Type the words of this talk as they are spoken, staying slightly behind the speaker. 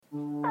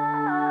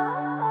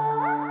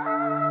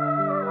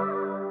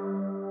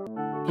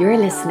You're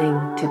listening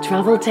to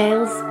Travel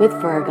Tales with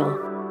Virgil.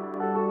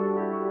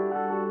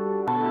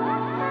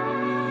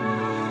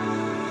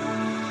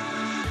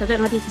 I don't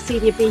know if you can see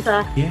the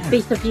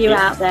Ibiza view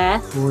out there.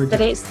 Gorgeous.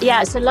 But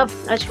it's a love.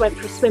 I just went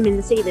for a swim in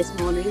the sea this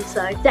morning,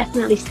 so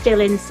definitely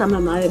still in summer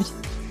mode.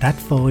 That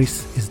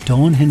voice is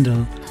Dawn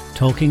Hindle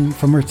talking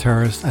from her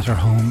terrace at her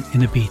home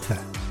in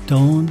Ibiza.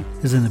 Dawn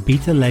is an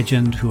Ibiza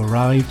legend who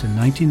arrived in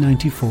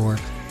 1994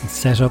 and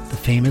set up the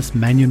famous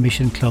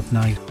Manumission Club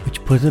Night,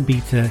 which put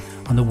Ibiza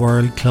on the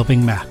world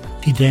clubbing map.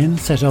 He then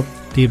set up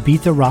the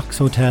Ibiza Rocks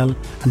Hotel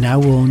and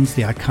now owns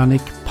the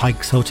iconic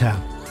Pikes Hotel.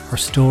 Her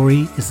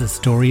story is the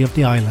story of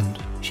the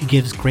island. She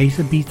gives great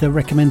Ibiza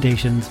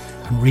recommendations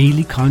and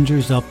really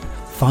conjures up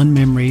fond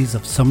memories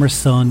of summer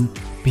sun,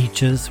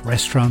 beaches,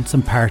 restaurants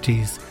and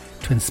parties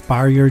to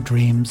inspire your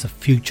dreams of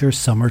future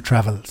summer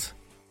travels.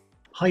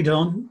 Hi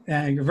Dawn,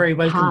 you're very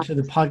welcome to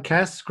the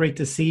podcast. Great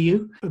to see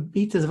you.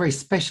 Ibiza is a very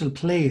special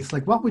place.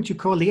 Like, what would you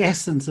call the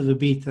essence of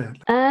Ibiza?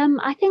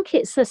 I think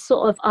it's a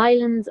sort of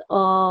island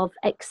of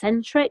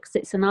eccentrics.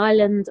 It's an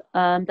island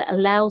that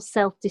allows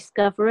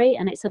self-discovery,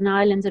 and it's an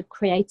island of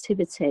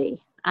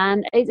creativity.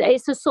 And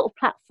it's a sort of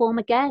platform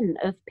again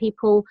of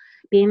people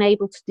being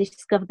able to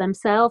discover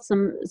themselves,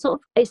 and sort of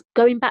it's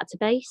going back to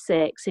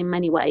basics in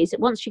many ways.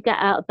 Once you get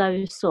out of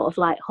those sort of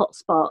like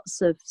hotspots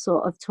of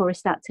sort of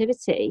tourist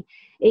activity,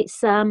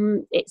 it's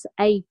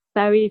a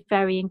very,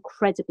 very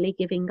incredibly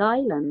giving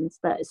island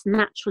that's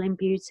natural in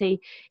beauty.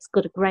 It's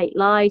got a great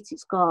light,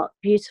 it's got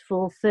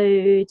beautiful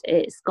food,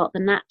 it's got the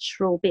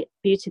natural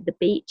beauty of the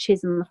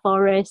beaches and the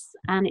forests,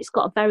 and it's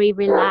got a very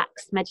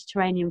relaxed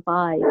Mediterranean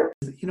vibe.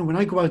 You know, when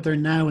I go out there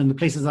now and the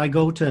places I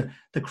go to,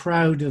 the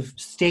crowd have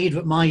stayed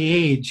with my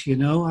age, you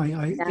know.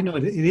 You know,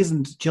 it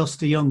isn't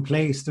just a young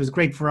place. There's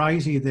great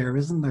variety there,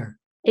 isn't there?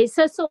 It's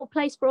a sort of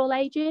place for all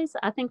ages.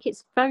 I think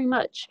it's very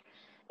much,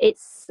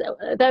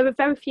 there are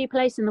very few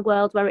places in the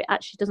world where it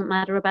actually doesn't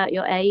matter about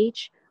your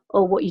age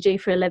or what you do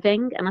for a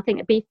living. And I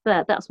think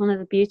Ibiza, that's one of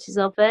the beauties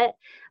of it.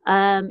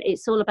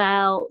 It's all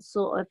about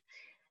sort of,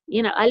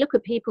 you know, I look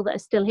at people that are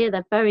still here,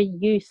 they're very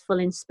youthful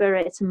in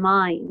spirit and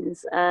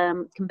minds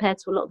compared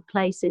to a lot of the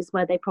places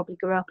where they probably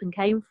grew up and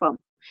came from.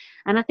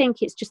 And I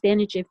think it's just the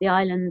energy of the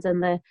island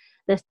and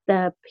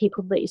the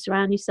people that you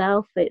surround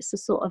yourself. It's a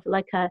sort of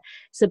like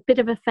it's a bit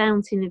of a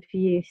fountain of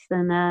youth,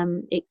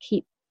 and it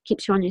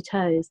keeps you on your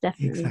toes,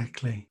 definitely.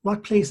 Exactly.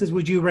 What places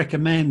would you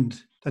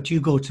recommend that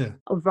you go to?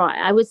 Right,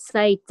 I would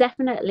say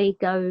definitely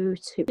go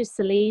to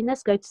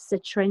Salinas, go to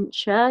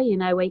Citrincha, you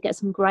know, where you get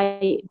some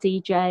great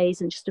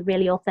DJs and just a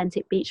really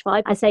authentic beach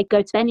vibe. I say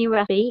go to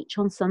Benirá Beach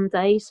on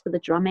Sundays for the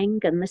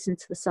drumming and listen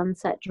to the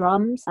sunset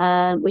drums,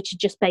 which are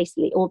just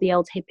basically all the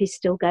old hippies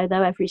still go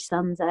there every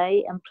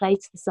Sunday and play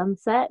to the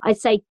sunset. I'd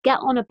say get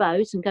on a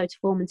boat and go to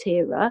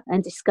Formentera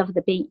and discover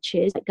the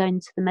beaches, like going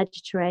to the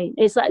Mediterranean.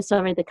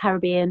 The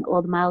Caribbean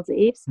or the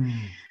Maldives.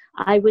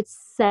 I would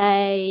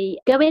say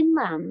go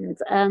inland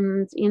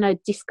and, you know,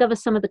 discover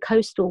some of the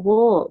coastal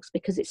walks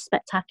because it's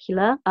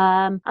spectacular.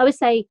 I would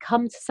say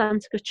come to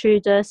Santa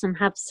Gertrudis and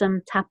have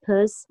some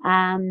tapas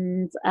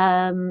and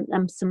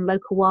some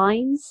local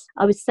wines.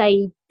 I would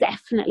say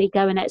definitely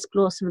go and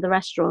explore some of the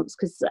restaurants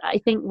because I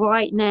think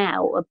right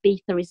now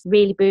Ibiza is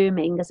really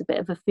booming as a bit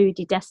of a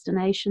foodie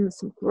destination. There's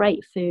some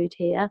great food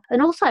here.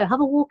 And also have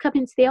a walk up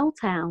into the Old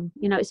Town.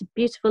 You know, it's a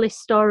beautiful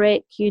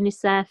historic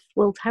UNICEF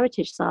World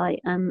Heritage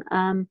Site and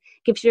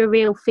gives you a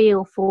real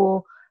feel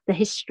for the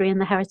history and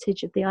the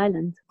heritage of the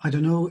island. I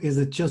don't know, is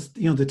it just,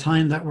 you know, the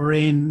time that we're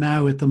in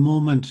now at the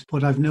moment,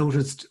 but I've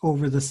noticed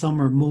over the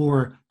summer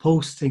more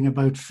posting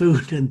about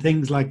food and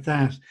things like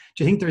that.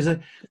 Do you think there's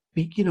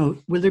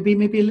will there be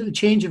maybe a little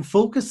change in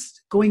focus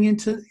going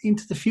into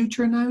the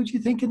future now, do you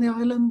think, in the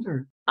island?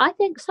 Or I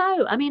think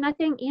so. I mean, I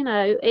think, you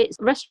know, it's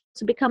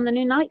restaurants have become the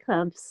new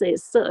nightclubs.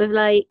 It's sort of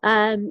like,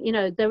 you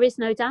know, there is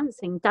no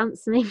dancing.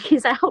 Dancing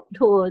is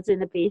outdoors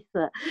in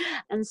Ibiza.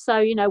 And so,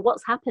 you know,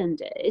 what's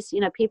happened is, you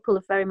know, people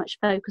have very much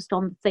focused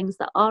on things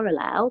that are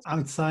allowed.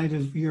 Outside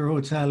of your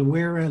hotel,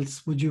 where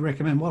else would you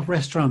recommend? What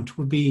restaurant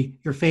would be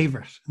your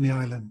favourite in the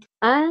island?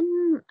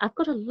 I've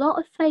got a lot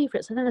of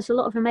favourites. I think there's a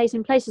lot of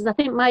amazing places. I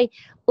think my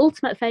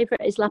ultimate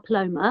favourite is La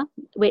Paloma,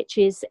 which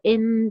is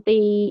in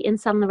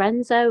San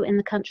Lorenzo in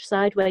the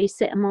countryside where you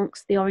sit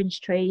amongst the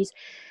orange trees.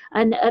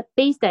 And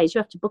these days you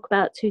have to book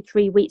about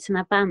 2-3 weeks in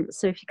advance.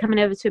 So if you're coming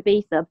over to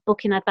Ibiza,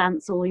 book in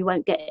advance or you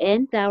won't get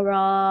in. There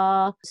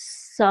are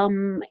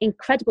some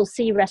incredible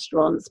sea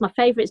restaurants. My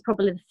favourite is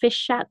probably the Fish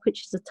Shack,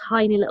 which is a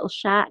tiny little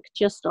shack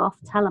just off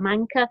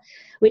Talamanca,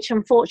 which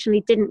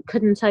unfortunately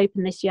couldn't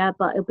open this year,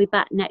 but it'll be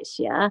back next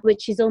year,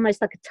 which is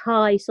almost like a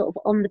Thai sort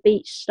of on the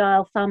beach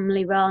style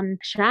family run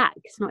shack.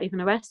 It's not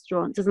even a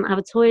restaurant, it doesn't have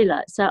a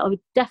toilet. So I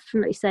would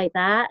definitely say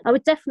that. I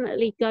would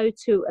definitely go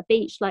to a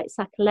beach like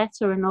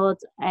Sacoleta and order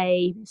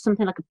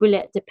something like a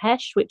bouillette de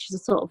pêche, which is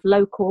a sort of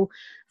local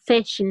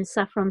fish in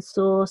saffron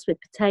sauce with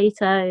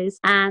potatoes.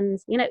 And,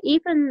 you know,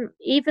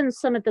 even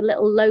some of the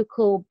little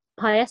local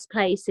paella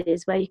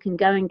places where you can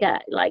go and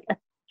get like a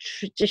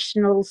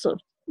traditional sort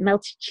of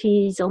melted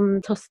cheese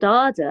on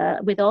tostada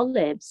with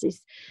olives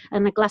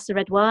and a glass of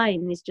red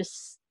wine is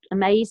just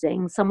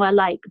amazing. Somewhere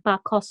like Bar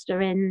Costa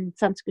in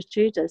Santa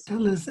Gertrudis.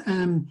 Tell us,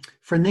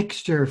 for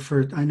next year,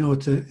 I know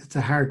it's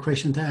a hard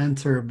question to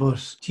answer,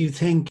 but do you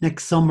think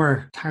next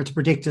summer, it's hard to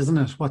predict, isn't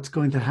it? What's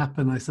going to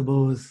happen, I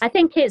suppose? I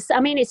think it's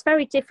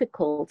very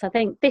difficult. I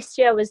think this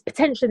year was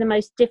potentially the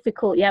most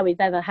difficult year we've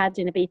ever had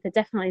in Ibiza,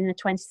 definitely in the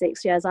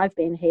 26 years I've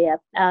been here.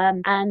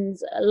 And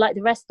like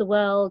the rest of the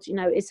world, you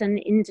know, it's an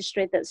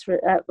industry that's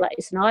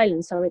it's an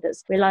island,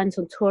 that's reliant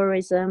on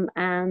tourism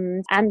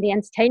and the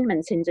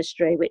entertainment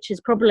industry, which is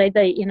probably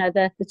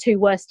the two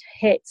worst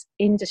hit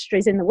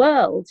industries in the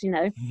world, you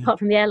know, apart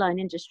from the airline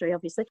industry,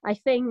 obviously. I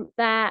think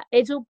that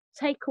it'll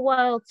take a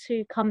while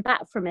to come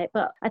back from it,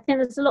 but I think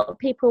there's a lot of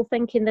people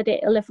thinking that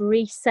it'll have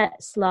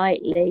reset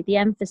slightly the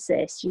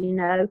emphasis, you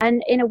know,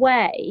 and in a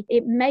way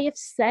it may have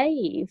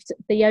saved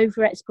the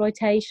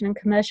over-exploitation and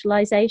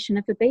commercialization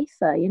of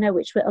Ibiza, you know,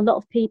 which a lot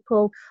of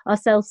people,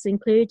 ourselves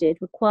included,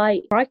 were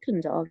quite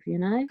frightened of, you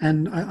know.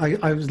 And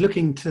I was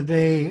looking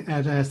today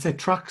at Seth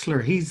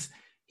Troxler.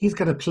 He's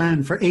got a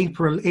plan for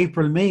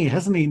April, May,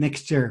 hasn't he,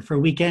 next year for a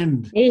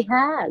weekend? He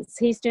has.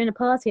 He's doing a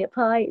party at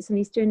Pikes and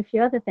he's doing a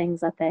few other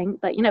things, I think.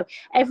 But, you know,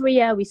 every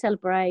year we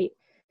celebrate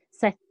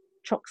Seth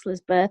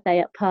Troxler's birthday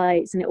at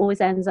Pikes, and it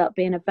always ends up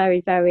being a very,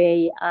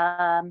 very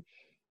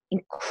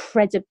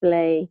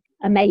incredibly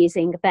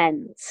amazing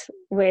event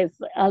with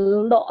a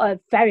lot of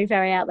very,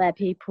 very out there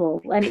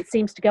people, and it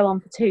seems to go on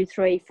for 2,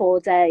 3, 4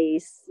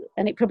 days,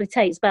 and it probably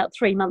takes about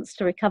 3 months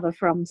to recover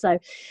from. So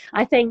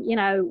I think, you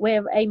know,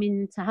 we're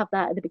aiming to have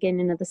that at the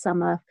beginning of the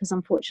summer, because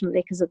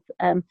unfortunately, because of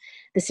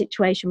the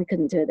situation, we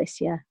couldn't do it this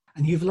year.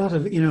 And you have a lot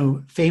of, you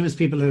know, famous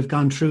people that have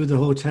gone through the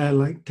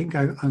hotel. I think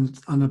on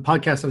a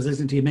podcast I was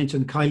listening to, you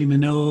mentioned Kylie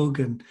Minogue,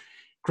 and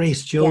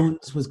Grace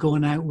Jones was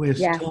going out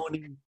with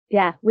Tony.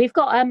 Yeah, we've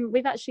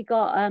actually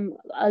got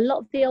a lot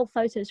of the old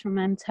photos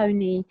from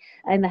Tony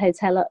in the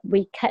hotel.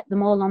 We kept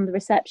them all on the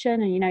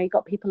reception, and you know, you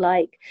got people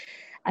like,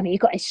 I mean,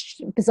 you've got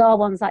bizarre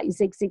ones like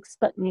Zig Zig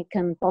Sputnik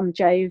and Bon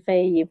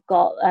Jovi. You've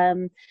got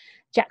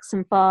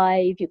Jackson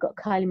 5, you've got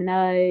Kylie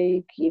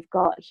Minogue, you've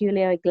got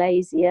Julio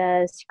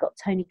Iglesias, you've got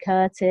Tony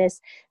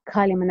Curtis,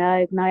 Kylie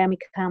Minogue, Naomi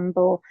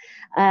Campbell.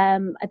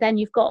 And then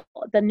you've got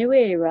the new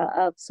era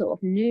of sort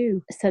of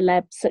new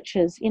celebs, such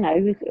as, you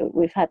know,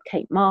 we've had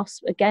Kate Moss,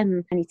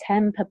 again, Annie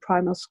Temper,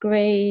 Primal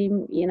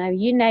Scream, you know,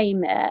 you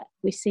name it.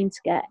 We seem to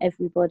get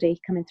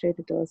everybody coming through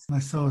the doors. I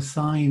saw a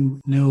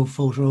sign, no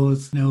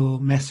photos, no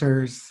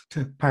messers,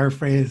 to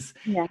paraphrase.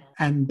 Yeah.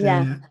 And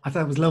I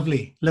thought it was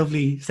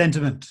lovely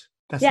sentiment.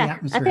 That's the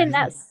atmosphere. I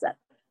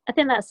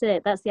think that's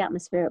it. That's the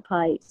atmosphere at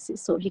Pikes.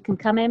 It's sort of, you can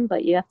come in,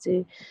 but you have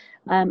to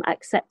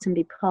accept and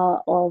be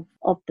part of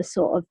the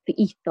sort of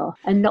the ethos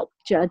and not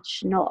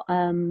judge, not...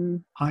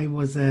 I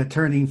was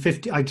turning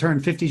 50. I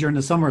turned 50 during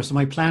the summer, so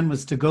my plan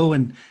was to go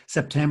in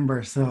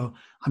September. So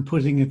I'm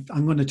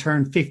going to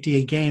turn 50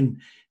 again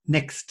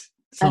next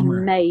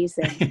summer.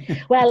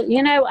 Amazing. Well,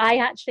 you know, I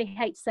actually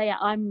hate to say it,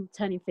 I'm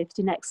turning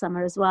 50 next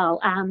summer as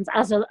well, and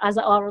as are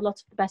a lot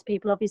of the best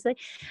people, obviously.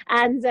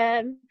 And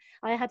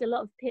I had a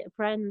lot of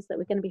friends that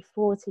were going to be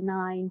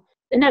 49.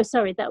 No,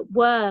 sorry, that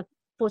were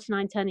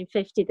 49 turning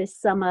 50 this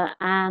summer.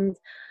 And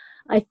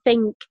I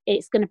think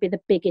it's going to be the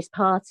biggest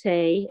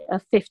party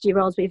of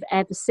 50-year-olds we've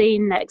ever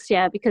seen next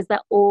year, because they're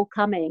all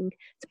coming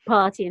to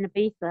party in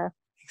Ibiza.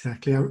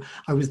 Exactly.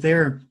 I was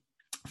there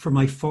for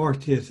my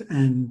 40th,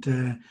 and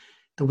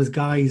there was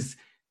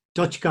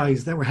Dutch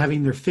guys that were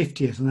having their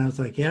 50th, and I was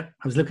like, I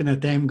was looking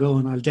at them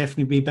going, I'll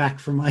definitely be back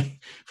for my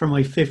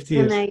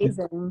 50th.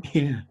 Amazing.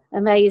 Yeah.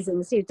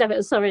 Amazing.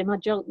 So, sorry, my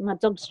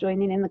dog's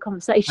joining in the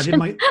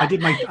conversation. I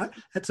did my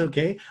that's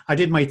okay. I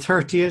did my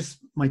 30th,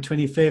 my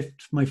 25th,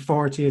 my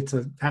 40th,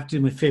 so I have to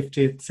do my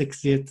 50th,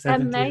 60th, 70th.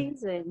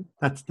 Amazing.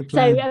 That's the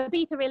plan. So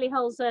Ibiza really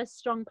holds a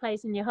strong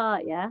place in your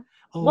heart, yeah?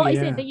 Oh, what is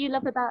it that you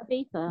love about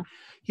Ibiza?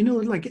 You know,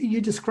 like,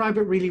 you describe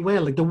it really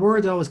well. Like, the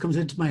word that always comes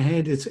into my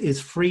head is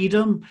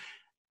freedom.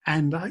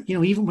 And, you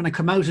know, even when I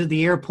come out of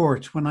the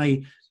airport, when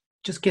I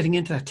just getting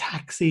into a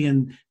taxi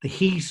and the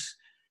heat,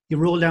 you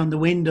roll down the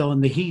window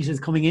and the heat is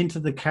coming into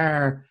the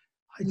car.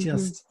 I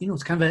just, you know,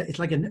 it's kind of it's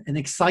like an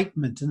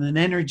excitement and an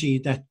energy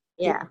that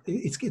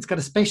it's got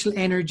a special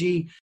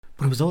energy.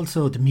 But it was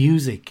also the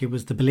music. It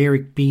was the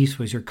Balearic Beat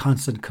was your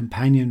constant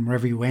companion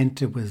wherever you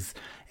went. It was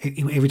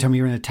every time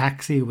you were in a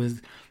taxi, it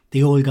was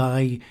the old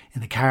guy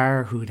in the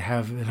car who would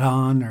have it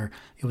on, or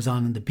it was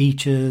on in the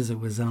beaches, it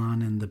was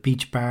on in the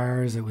beach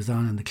bars, it was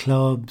on in the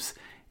clubs,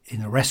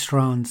 in the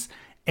restaurants.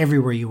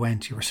 Everywhere you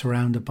went, you were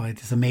surrounded by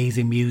this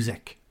amazing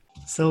music.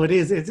 So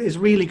it's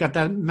really got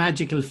that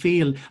magical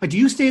feel. Do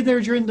you stay there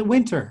during the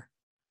winter?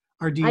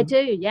 Or do you? I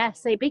do,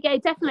 yes. It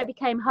definitely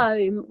became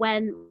home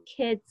when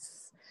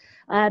kids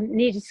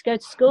needed to go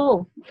to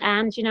school,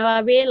 and you know, I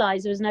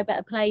realised there was no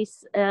better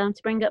place to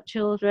bring up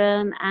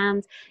children.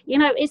 And you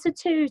know, it's a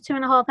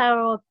 2.5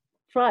 hour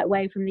flight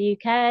away from the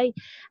UK,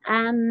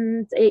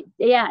 and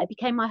it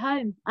became my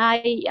home.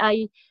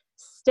 I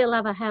still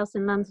have a house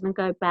in London and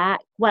go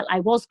back. Well, I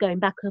was going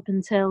back up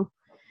until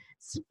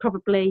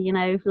probably, you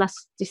know,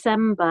 last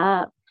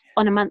December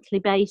on a monthly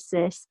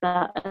basis,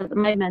 but at the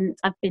moment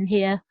I've been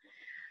here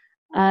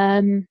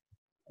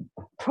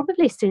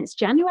probably since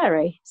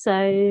January.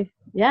 So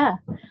yeah,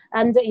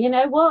 and you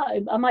know what,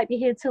 I might be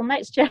here till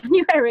next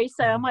January,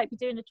 so I might be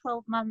doing a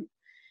 12-month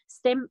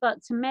stint.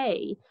 But to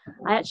me,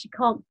 I actually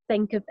can't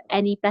think of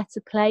any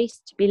better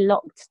place to be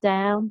locked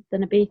down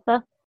than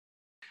Ibiza.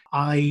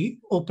 I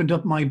opened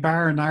up my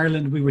bar in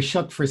Ireland. We were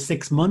shut for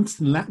 6 months,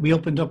 and we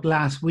opened up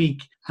last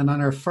week. And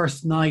on our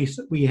first night,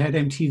 we had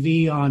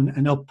MTV on,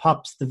 and up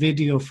pops the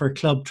video for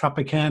Club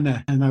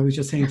Tropicana. And I was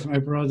just saying to my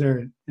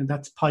brother, and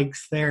that's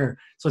Pikes there.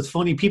 So it's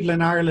funny, people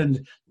in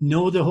Ireland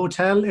know the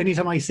hotel.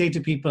 Anytime I say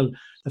to people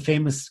the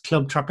famous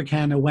Club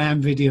Tropicana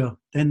Wham video,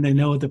 then they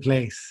know the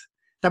place.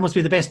 That must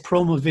be the best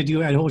promo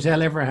video a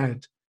hotel ever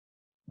had.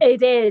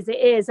 It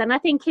is. And I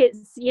think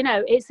it's, you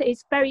know,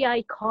 it's very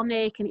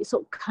iconic, and it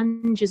sort of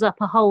conjures up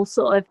a whole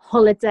sort of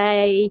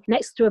holiday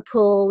next to a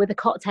pool with a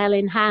cocktail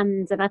in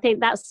hand. And I think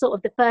that's sort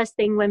of the first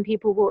thing when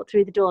people walk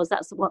through the doors,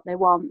 that's what they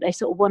want. They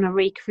sort of want to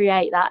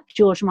recreate that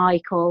George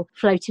Michael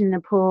floating in the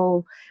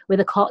pool with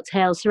a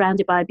cocktail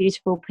surrounded by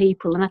beautiful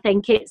people. And I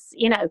think it's,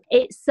 you know,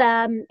 it's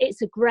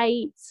a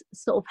great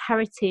sort of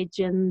heritage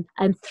and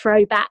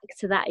throwback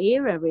to that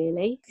era,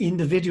 really. In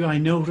the video, I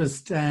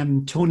noticed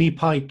Tony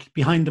Pike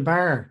behind the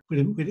bar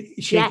with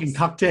shaking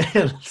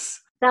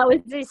cocktails. That was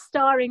his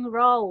starring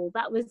role.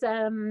 That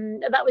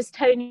was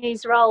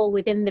Tony's role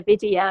within the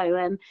video,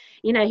 and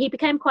you know, he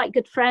became quite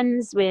good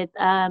friends with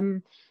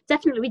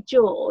definitely with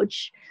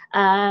George,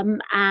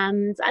 and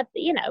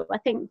you know, I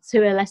think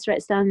to a lesser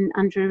extent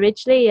Andrew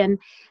Ridgeley, and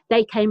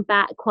they came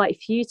back quite a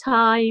few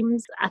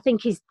times. I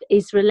think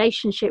his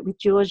relationship with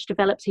George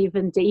developed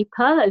even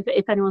deeper.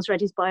 If anyone's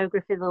read his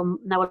biography, they'll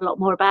know a lot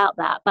more about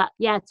that. But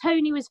yeah,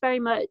 Tony was very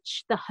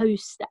much the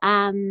host,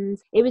 and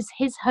it was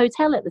his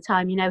hotel at the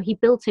time. You know, he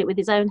built it with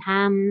his own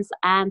hands,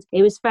 and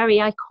it was very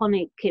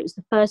iconic. It was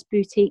the first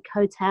boutique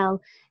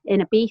hotel in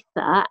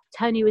Ibiza.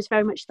 Tony was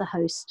very much the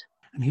host.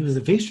 And he was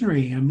a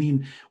visionary. I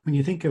mean, when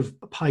you think of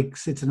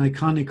Pikes, it's an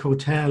iconic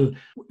hotel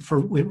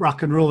with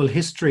rock and roll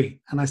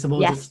history. And I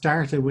suppose It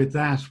started with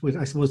that, with,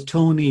 I suppose,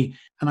 Tony.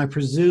 And I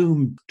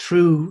presume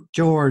through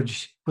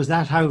George, was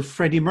that how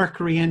Freddie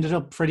Mercury ended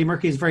up? Freddie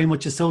Mercury is very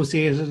much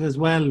associated as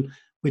well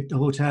with the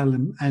hotel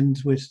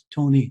and with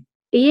Tony.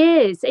 He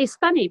is. It's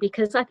funny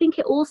because I think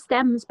it all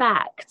stems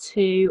back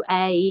to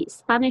a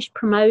Spanish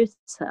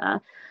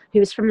promoter who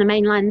was from the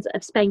mainland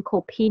of Spain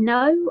called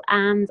Pino.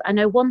 And I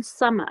know one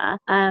summer,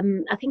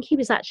 I think he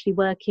was actually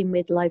working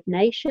with Live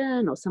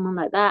Nation or someone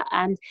like that.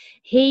 And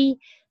he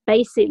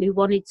basically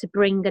wanted to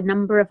bring a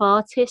number of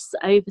artists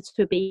over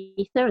to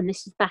Ibiza, and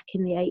this is back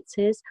in the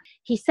 80s.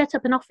 He set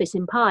up an office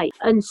in Pike.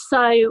 And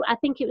so I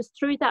think it was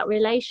through that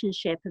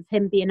relationship of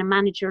him being a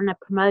manager and a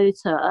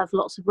promoter of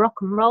lots of rock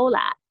and roll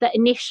acts that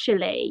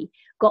initially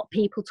got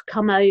people to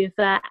come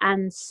over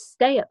and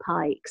stay at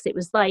Pikes. It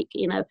was like,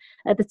 you know,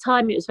 at the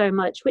time it was very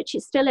much, which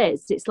it still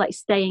is, it's like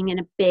staying in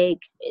a big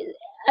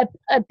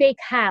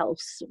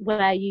house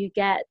where you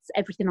get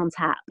everything on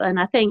tap.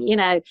 And I think, you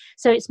know,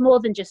 so it's more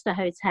than just a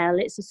hotel,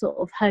 it's a sort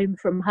of home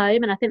from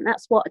home. And I think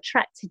that's what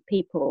attracted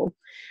people.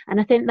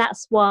 And I think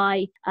that's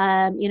why,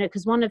 you know,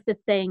 because one of the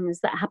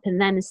things that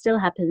happened then and still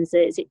happens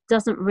is it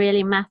doesn't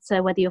really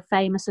matter whether you're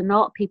famous or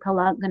not, people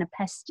aren't going to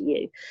pester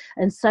you.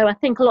 And so I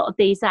think a lot of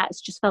these acts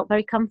just felt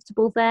very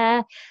comfortable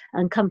there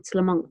and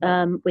comfortable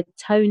with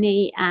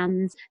Tony,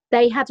 and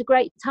they had a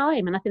great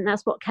time. And I think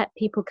that's what kept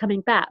people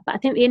coming back. But I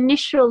think the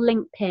initial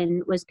link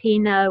pin was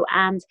Pino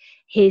and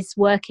his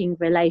working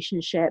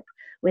relationship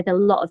with a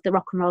lot of the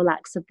rock and roll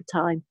acts of the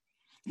time.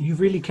 You've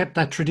really kept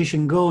that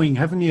tradition going,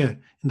 haven't you,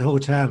 in the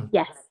hotel?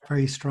 Yes.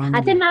 Very strongly.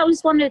 I think that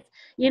was one of,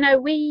 you know,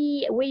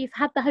 we've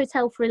had the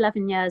hotel for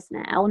 11 years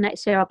now.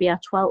 Next year I'll be our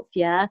 12th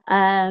year.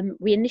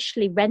 We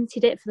initially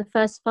rented it for the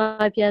first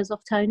 5 years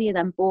off Tony,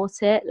 then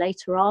bought it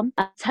later on.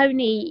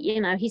 Tony,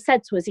 you know, he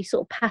said to us, he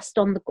sort of passed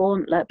on the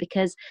gauntlet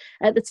because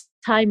at the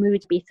time we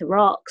would be the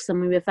Rocks,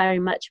 and we were very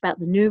much about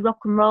the new rock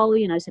and roll,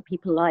 you know, so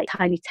people like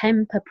Tiny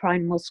Temper,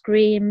 Primal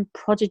Scream,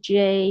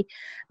 Prodigy,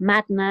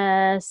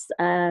 Madness,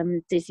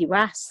 Dizzy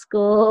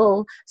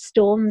Rascal,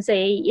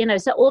 Stormzy, you know,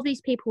 so all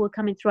these people were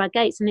coming through our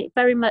gates, and it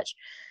very much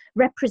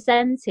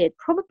represented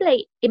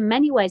probably in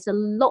many ways a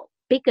lot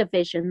bigger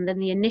vision than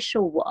the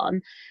initial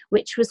one,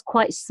 which was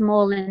quite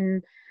small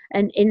and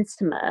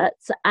intimate.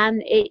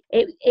 And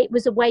it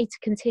was a way to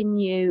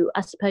continue,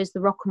 I suppose, the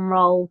rock and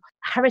roll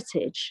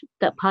heritage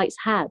that Pikes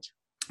had.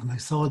 And I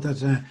saw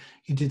that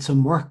you did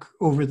some work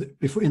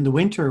in the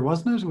winter,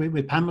 wasn't it?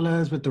 With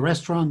Pamela's, with the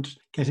restaurant,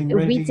 getting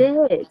ready. We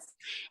did.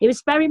 It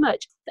was very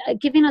much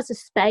giving us a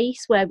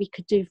space where we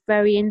could do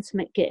very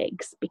intimate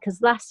gigs, because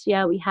last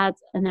year we had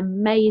an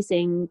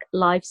amazing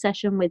live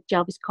session with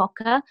Jarvis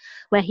Cocker,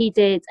 where he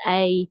did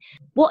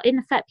what in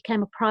effect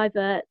became a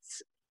private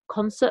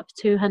concert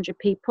for 200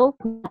 people.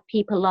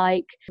 People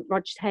like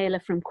Roger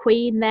Taylor from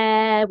Queen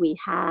there. We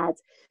had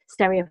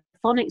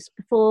Stereophonics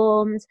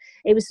performed.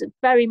 It was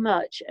very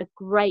much a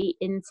great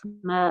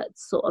intimate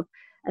sort of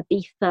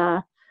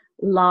Ibiza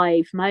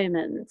live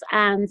moment.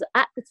 And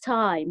at the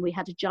time we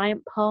had a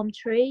giant palm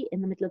tree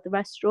in the middle of the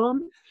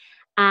restaurant,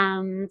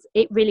 and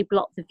it really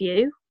blocked the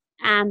view.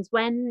 And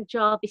when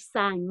Jarvis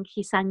sang,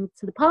 he sang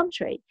to the palm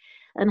tree.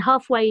 And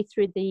halfway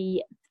through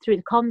the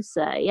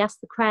concert, he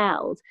asked the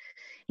crowd,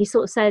 he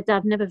sort of said,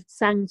 I've never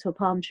sang to a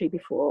palm tree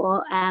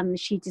before, and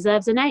she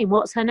deserves a name.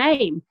 What's her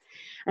name?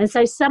 And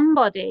so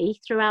somebody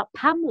threw out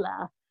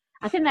Pamela.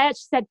 I think they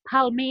actually said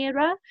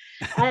Palmyra.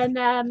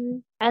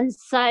 And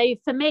so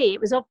for me,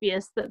 it was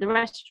obvious that the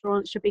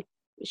restaurant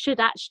should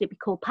actually be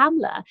called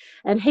Pamela.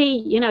 And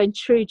he, in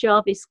true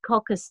Jarvis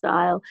Cocker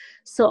style,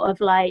 sort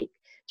of like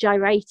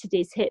gyrated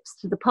his hips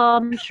to the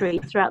palm tree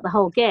throughout the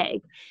whole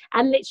gig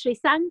and literally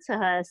sang to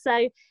her.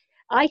 So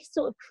I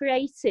sort of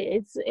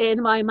created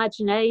in my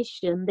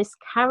imagination this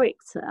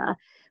character,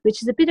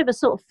 which is a bit of a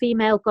sort of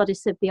female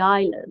goddess of the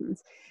island,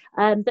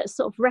 that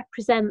sort of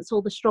represents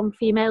all the strong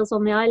females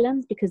on the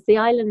island, because the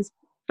island's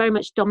very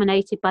much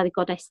dominated by the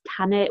goddess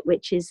Tanit,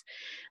 which is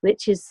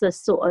the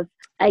sort of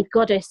a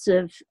goddess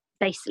of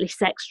basically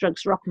sex,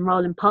 drugs, rock and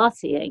roll and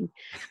partying,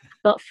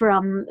 but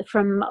from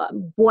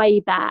way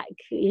back,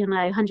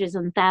 hundreds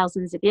and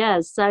thousands of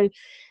years. So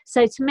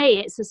to me,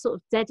 it's a sort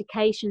of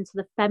dedication to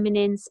the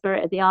feminine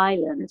spirit of the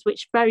island,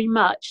 which very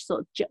much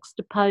sort of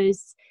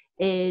juxtaposed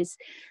is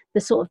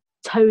the sort of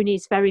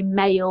Tony's very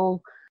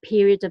male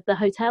period of the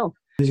hotel.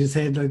 As you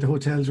said, like the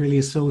hotel's really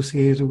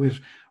associated with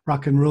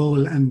rock and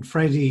roll, and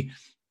Freddie,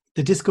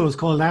 the disco is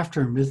called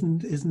after him,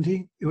 isn't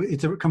he?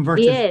 It's a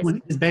converted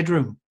his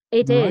bedroom.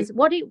 It is.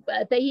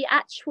 The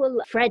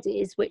actual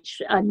Freddy's,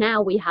 which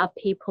now we have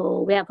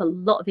a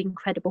lot of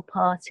incredible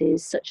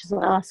parties, such as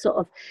our sort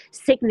of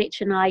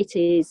signature night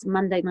is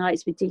Monday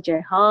nights with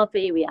DJ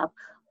Harvey. We have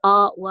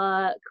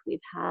artwork. We've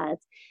had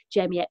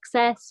Jamie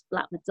XS,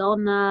 Black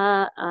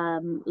Madonna,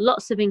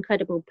 lots of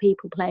incredible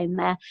people playing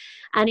there.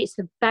 And it's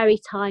a very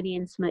tiny,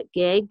 intimate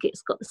gig.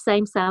 It's got the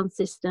same sound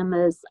system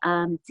as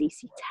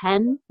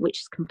DC-10,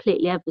 which is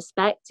completely over the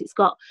spec. It's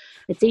got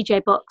a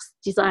DJ box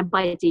designed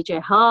by a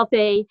DJ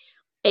Harvey.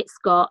 It's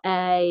got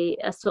a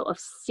sort of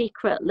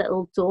secret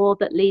little door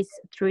that leads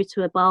through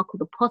to a bar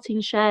called the Potting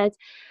Shed.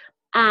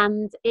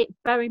 And it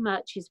very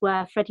much is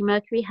where Freddie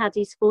Mercury had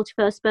his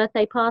 41st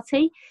birthday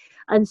party.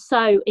 And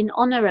so in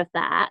honour of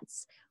that,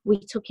 we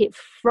took it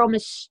from a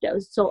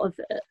sort of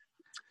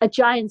a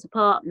giant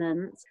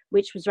apartment,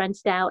 which was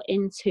rented out,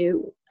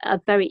 into a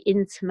very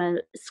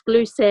intimate,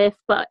 exclusive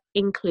but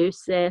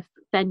inclusive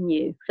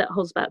venue that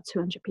holds about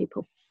 200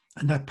 people.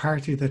 And that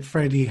party that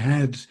Freddie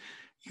had,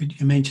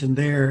 you mentioned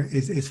there,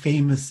 is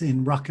famous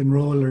in rock and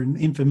roll or in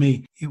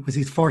infamy. It was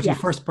his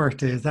 41st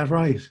birthday, is that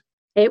right?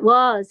 It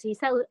was. He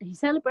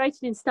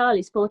celebrated in style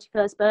his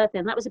 41st birthday,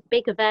 and that was a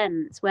big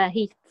event where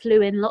he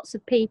flew in lots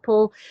of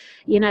people.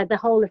 The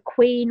whole of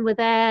Queen were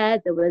there.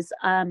 There was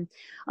a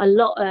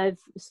lot of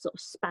sort of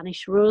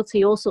Spanish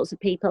royalty, all sorts of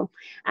people.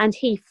 And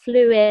he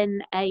flew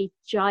in a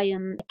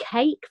giant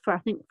cake for, I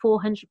think,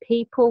 400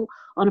 people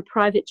on a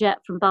private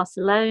jet from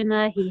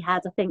Barcelona. He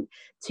had, I think,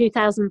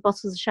 2,000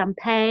 bottles of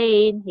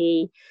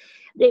champagne.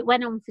 It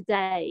went on for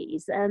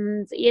days,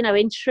 and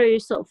in true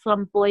sort of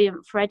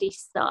flamboyant Freddie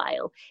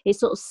style, it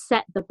sort of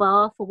set the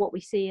bar for what we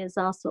see as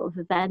our sort of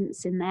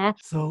events in there.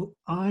 So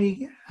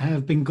I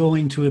have been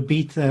going to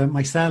Ibiza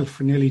myself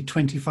for nearly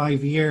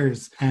 25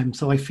 years, and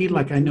so I feel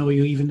like I know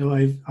you, even though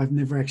I've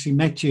never actually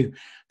met you.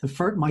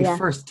 My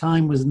first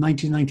time was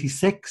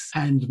 1996,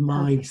 and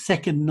my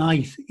second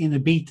night in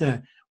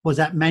Ibiza was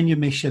at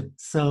Manumission.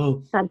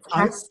 So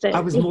fantastic.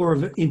 I was more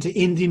into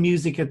indie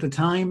music at the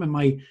time, and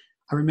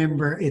I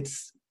remember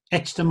it's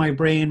etched in my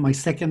brain, my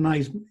second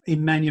night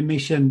in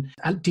Manumission.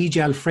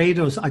 DJ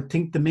Alfredo's, I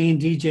think the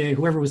main DJ,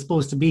 whoever was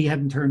supposed to be,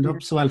 hadn't turned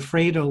up. So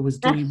Alfredo was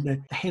doing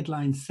the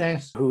headline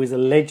set. Who is a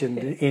legend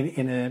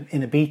in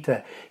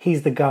Ibiza.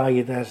 He's the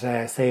guy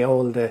that, say,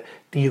 all the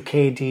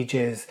UK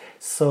DJs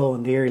saw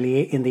in the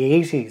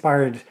 80s,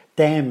 inspired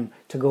them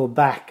to go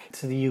back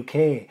to the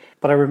UK.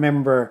 But I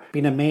remember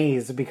being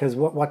amazed, because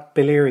what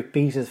Balearic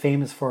Beat is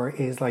famous for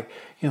is, like,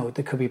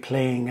 they could be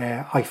playing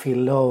I Feel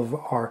Love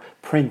or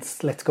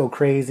Prince, Let's Go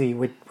Crazy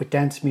with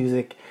dance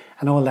music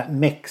and all that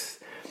mix.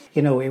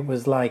 It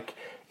was like,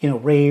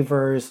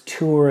 ravers,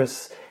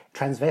 tourists,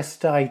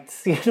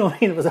 transvestites,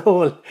 it was a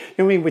whole,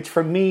 which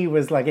for me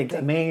was like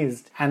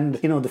amazed. And,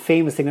 the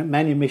famous thing at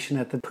Manumission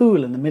at the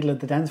pool in the middle of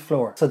the dance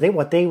floor. So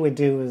what they would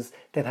do is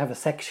they'd have a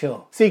sex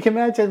show. So you can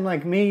imagine,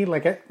 like me,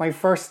 like my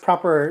first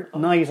proper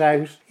night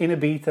out in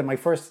Ibiza, my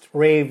first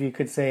rave, you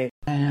could say.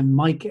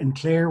 Mike and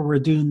Claire were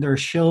doing their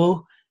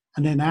show.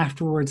 And then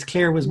afterwards,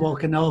 Claire was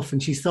walking off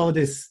and she saw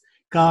this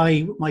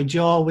guy, my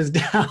jaw was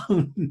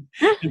down.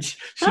 And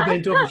she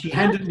bent over, she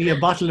handed me a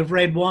bottle of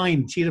red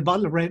wine. She had a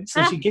bottle of red,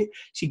 so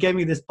she gave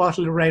me this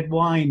bottle of red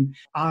wine.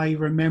 I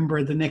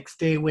remember the next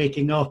day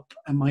waking up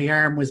and my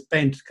arm was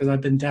bent because I'd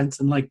been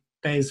dancing like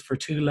Bez for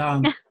too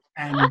long.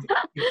 And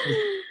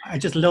I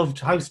just loved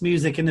house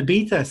music in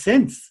Ibiza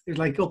since. It was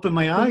like opened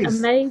my eyes.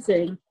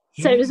 Amazing.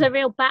 So it was a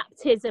real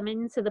baptism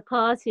into the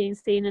partying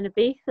scene in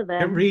Ibiza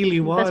then. It really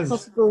was. The best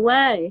possible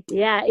way.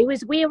 Yeah, it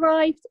was. We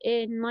arrived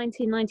in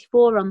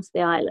 1994 onto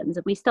the island,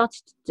 and we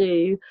started to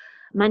do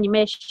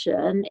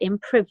Manumission in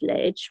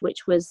Privilege,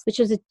 which was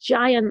a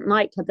giant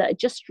nightclub that had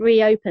just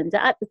reopened.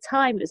 At the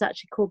time, it was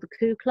actually called the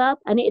Coup Club,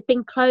 and it had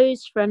been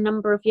closed for a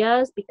number of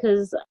years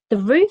because the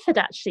roof had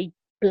actually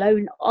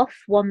blown off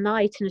one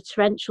night in a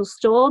torrential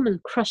storm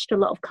and crushed a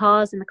lot of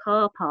cars in the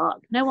car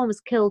park. No one was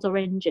killed or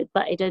injured,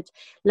 but it had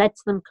led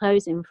to them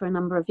closing for a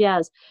number of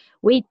years.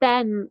 We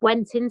then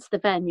went into the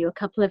venue a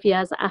couple of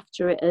years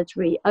after it had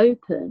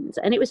reopened,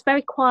 and it was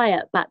very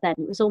quiet back then.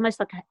 It was almost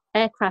like an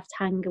aircraft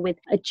hangar with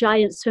a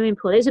giant swimming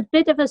pool. It was a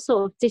bit of a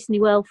sort of Disney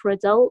World for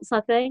adults,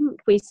 I think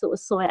we sort of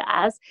saw it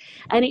as,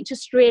 and it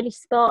just really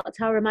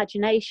sparked our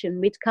imagination.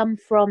 We'd come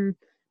from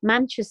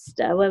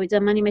Manchester, where we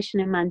done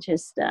Manumission in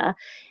Manchester,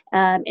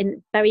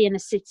 in very inner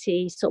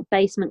city sort of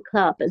basement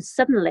club, and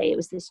suddenly it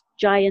was this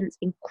giant,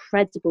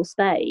 incredible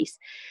space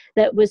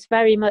that was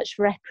very much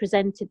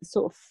represented the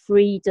sort of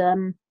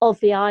freedom of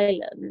the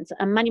island.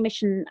 And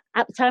Manumission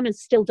at the time, and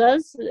still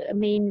does,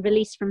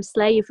 released from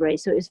slavery,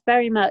 so it was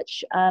very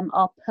much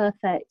our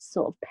perfect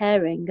sort of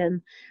pairing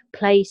and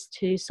place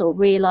to sort of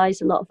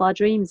realise a lot of our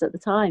dreams at the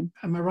time.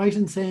 Am I right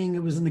in saying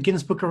it was in the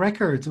Guinness Book of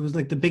Records? It was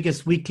like the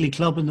biggest weekly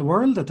club in the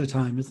world at the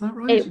time, is that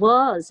right? It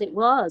was.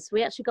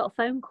 We actually got a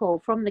phone call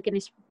from the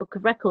Guinness Book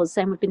of Records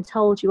saying, we've been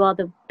told you are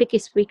the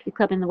biggest weekly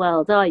club in the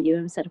world, are you?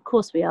 And we said, of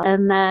course we are.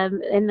 And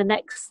in the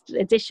next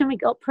edition, we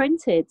got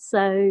printed.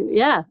 So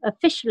yeah,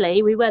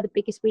 officially, we were the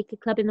biggest weekly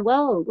club in the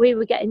world. We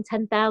were getting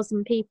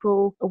 10,000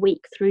 people a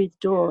week through the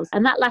doors.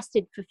 And that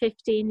lasted for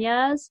 15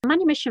 years.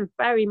 Manumission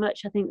very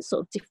much, I think,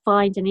 sort of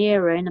defined an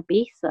era in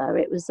Ibiza.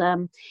 It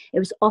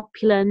was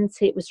opulent,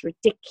 it was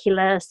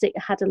ridiculous, it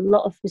had a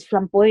lot of, it was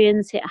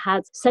flamboyant, it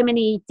had so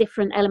many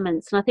different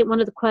elements. And I think one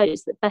of the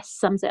quotes that best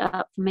sums it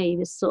up for me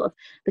was sort of,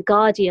 The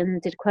Guardian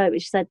did a quote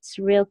which said,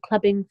 surreal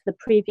clubbing for the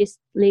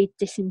previously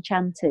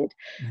disenchanted.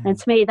 And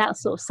to me, that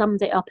sort of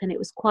summed it up, and it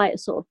was quite a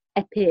sort of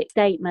epic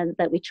statement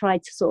that we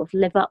tried to sort of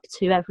live up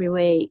to every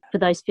week for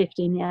those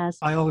 15 years.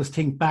 I always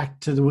think back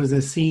to, there was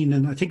a scene,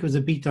 and I think it was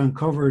a Beat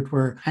Uncovered,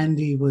 where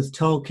Andy was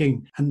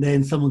talking and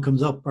then someone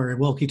comes up, or a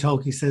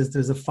walkie-talkie says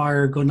there's a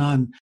fire going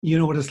on. You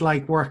know what it's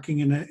like working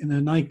in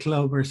a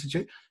nightclub or such.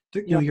 You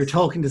know, you're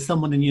talking to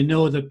someone and you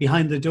know that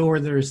behind the door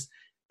there's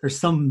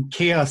some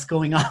chaos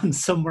going on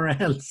somewhere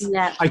else.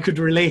 Yeah. I could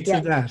relate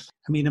to that.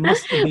 I mean, it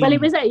must have been... Well,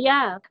 it was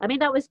I mean,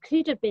 that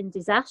could have been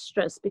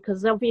disastrous,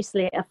 because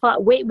obviously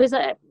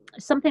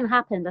something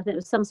happened. I think it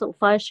was some sort of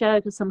fire show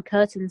because some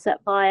curtain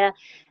set fire.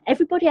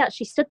 Everybody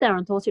actually stood there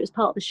and thought it was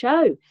part of the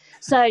show.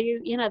 So,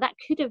 you know, that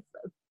could have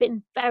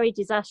been very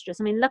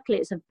disastrous. I mean, luckily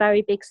it's a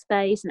very big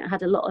space and it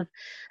had a lot of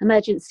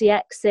emergency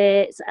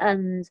exits,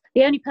 and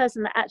the only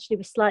person that actually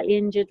was slightly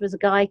injured was a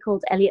guy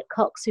called Elliot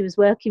Cox, who was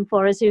working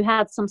for us, who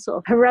had some sort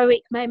of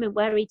heroic moment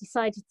where he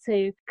decided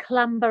to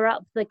clamber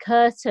up the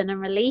curtain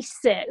and release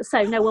it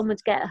so no one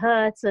would get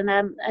hurt, and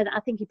I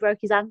think he broke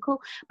his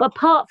ankle. But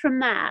apart from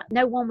that,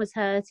 no one was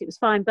hurt. It was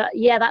fine. But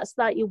yeah, that's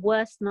like your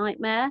worst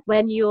nightmare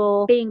when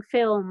you're being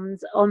filmed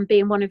on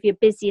being one of your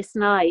busiest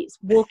nights.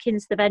 Walk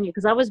into the venue,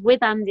 because I was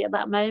with Andy at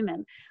that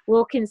moment,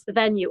 walk into the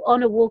venue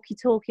on a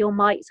walkie-talkie or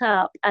mic'd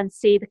up and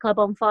see the club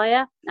on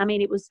fire. I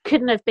mean,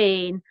 couldn't have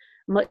been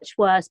much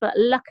worse, but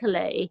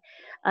luckily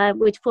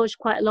we'd forged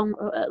quite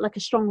a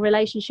strong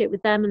relationship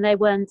with them, and they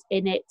weren't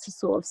in it to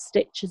sort of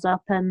stitch us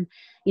up, and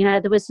you know,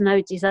 there was no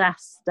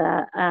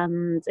disaster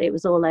and it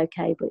was all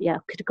okay. But yeah,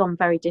 could have gone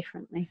very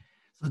differently.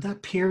 So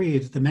that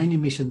period, the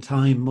Manumission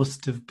time,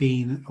 must have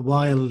been a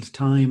wild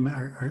time,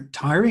 or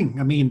tiring.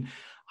 I mean,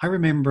 I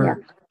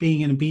remember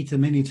being in Ibiza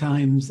many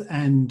times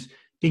and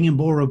being in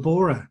Bora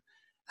Bora,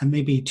 and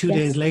maybe 2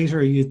 days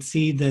later you'd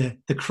see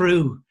the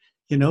crew,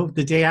 you know,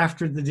 the day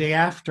after.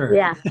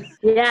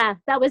 Yeah,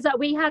 that was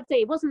we had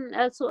it wasn't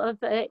a sort of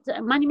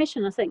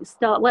Manumission, I think, it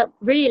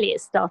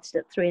started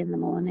at 3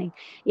 a.m.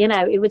 You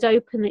know, it would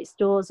open its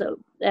doors at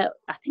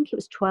I think it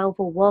was 12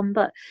 or 1,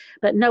 but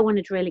no one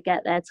would really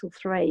get there till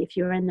 3 if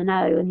you were in the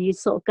know, and you'd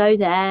sort of go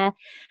there,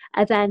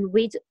 and then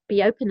we'd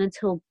be open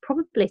until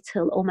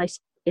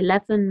almost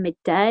 11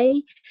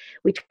 midday.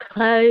 We'd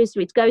close,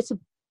 we'd go to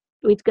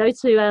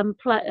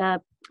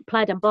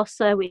Playa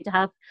d'Embossa, we'd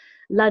have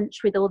lunch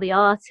with all the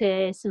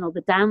artists and all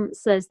the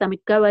dancers, then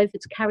we'd go over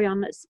to Carry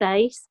On at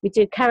Space. We'd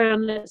do Carry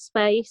On at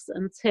Space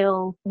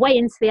until way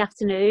into the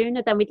afternoon,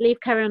 and then we'd leave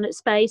Carry On at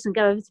Space and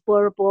go over to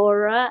Bora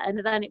Bora, and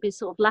then it'd be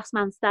sort of last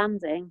man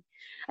standing.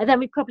 And then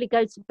we'd probably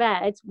go to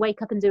bed,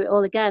 wake up and do it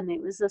all again.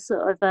 It was a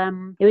sort of,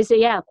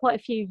 quite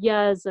a few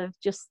years of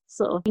just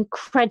sort of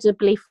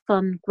incredibly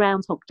fun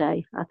Groundhog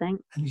Day, I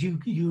think. And you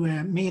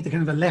made the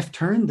kind of a left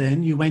turn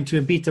then. You went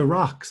to Ibiza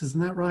Rocks,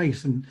 isn't that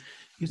right? And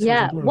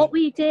what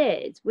we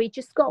did, we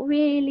just got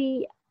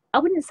really, I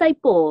wouldn't say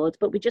bored,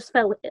 but we just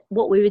felt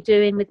what we were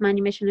doing with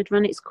Manumission had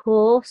run its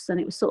course, and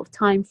it was sort of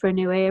time for a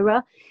new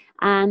era.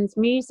 And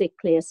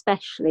musically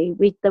especially,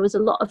 there was a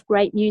lot of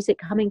great music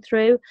coming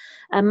through.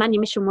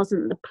 Manumission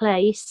wasn't the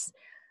place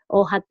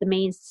or had the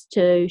means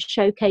to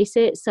showcase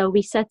it, so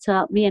we set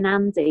up, me and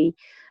Andy,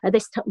 at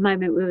this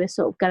moment we were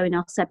sort of going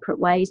our separate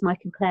ways,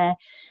 Mike and Claire,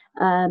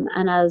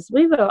 And as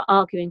we were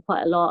arguing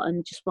quite a lot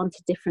and just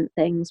wanted different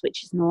things,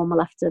 which is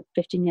normal after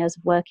 15 years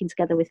of working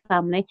together with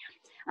family.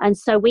 And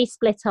so we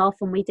split off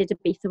and we did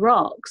Ibiza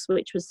Rocks,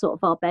 which was sort of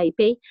our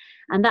baby.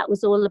 And that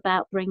was all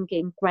about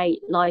bringing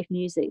great live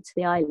music to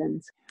the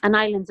island, an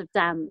island of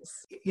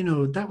dance. You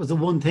know, that was the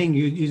one thing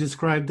you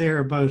described there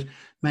about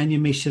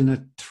manumission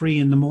at 3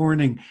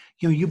 a.m.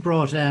 You know, you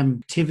brought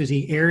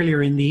activity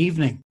earlier in the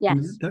evening.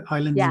 Yes. The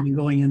island has been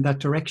going in that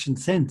direction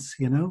since,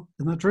 you know,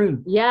 isn't that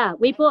true? Yeah,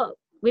 we brought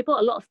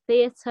a lot of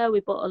theatre. We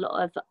brought a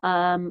lot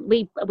of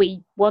we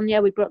one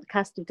year we brought the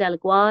cast of De La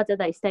Guardia.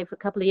 They stayed for a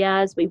couple of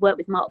years. We worked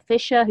with Mark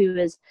Fisher, who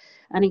is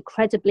an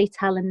incredibly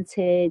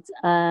talented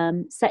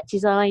set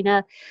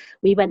designer.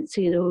 We went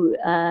to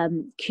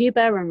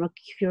Cuba and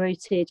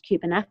recruited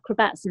Cuban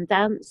acrobats and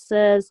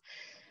dancers.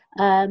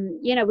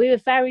 You know, we were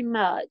very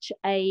much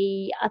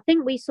I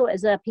think we saw it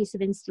as a piece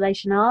of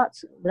installation art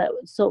that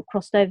sort of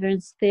crossed over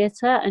into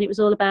theatre, and it was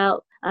all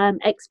about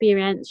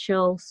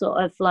experiential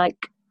sort of like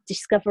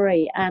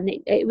discovery. And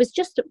it was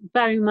just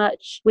very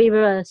much, we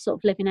were sort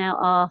of living out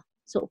our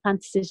sort of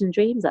fantasies and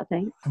dreams, I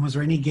think. And was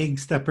there any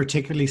gigs that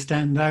particularly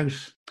stand out?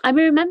 I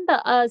remember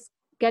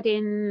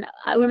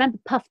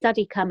Puff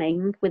Daddy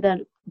coming with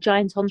a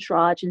giant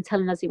entourage and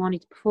telling us he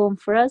wanted to perform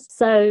for us.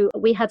 So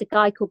we had a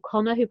guy called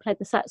Connor who played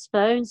the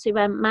saxophone. So he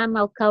went, "Man,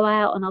 I'll go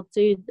out and I'll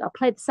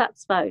play the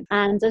saxophone."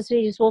 And as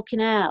he was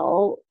walking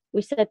out,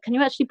 we said, "Can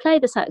you actually play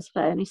the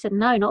saxophone?" He said,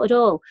 "No, not at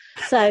all."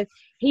 So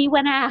he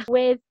went out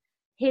with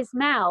his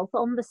mouth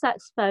on the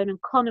saxophone and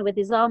Connor with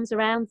his arms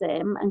around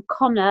him, and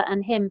Connor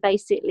and him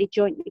basically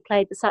jointly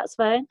played the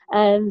saxophone.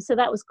 So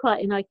that was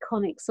quite an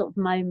iconic sort of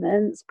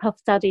moment. Puff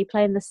Daddy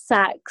playing the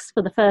sax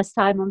for the first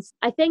time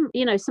I think,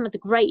 you know, some of the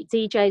great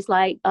DJs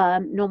like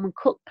Norman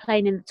Cook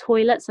playing in the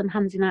toilets and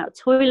handing out a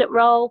toilet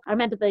roll. I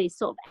remember these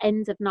sort of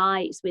end of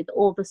nights with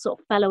all the sort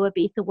of fellow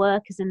Ibiza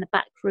workers in the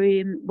back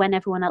room when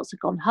everyone else had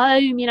gone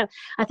home. You know,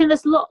 I think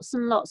there's lots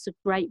and lots of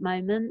great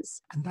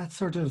moments. And that's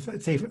sort of,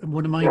 I'd say,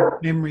 one of my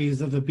memories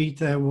of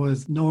Ibiza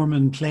was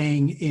Norman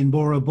playing in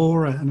Bora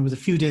Bora, and it was a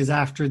few days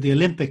after the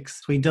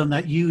Olympics. So he'd done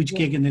that huge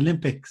gig in the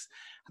Olympics,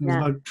 and it was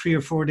about 3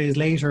 or 4 days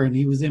later, and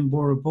he was in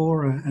Bora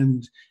Bora,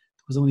 and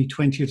there was only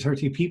 20 or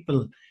 30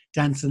 people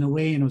dancing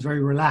away, and it was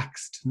very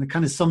relaxed, and it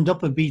kind of summed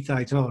up Ibiza,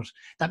 I thought,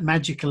 that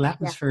magical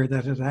atmosphere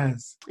that it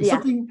has.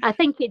 I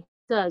think it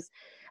does.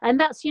 And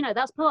that's, you know,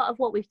 that's part of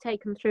what we've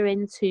taken through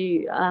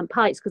into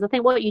Pikes, because I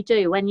think what you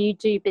do when you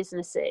do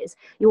businesses,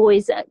 you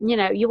always, you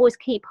know, you always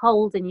keep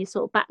hold and you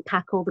sort of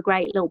backpack all the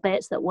great little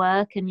bits that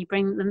work, and you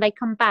bring them, they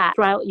come back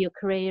throughout your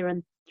career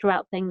and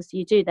throughout things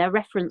you do. They're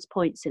reference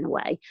points in a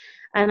way.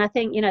 And I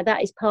think, you know,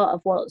 that is part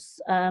of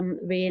what's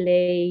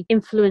really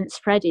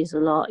influenced Freddie's a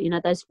lot. You know,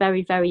 those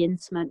very, very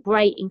intimate,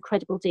 great,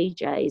 incredible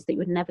DJs that you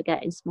would never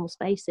get in small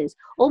spaces.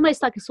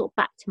 Almost like a sort of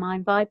Back to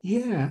Mind vibe.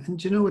 Yeah,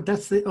 and you know what,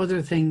 that's the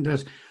other thing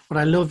that, what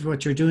I love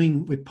what you're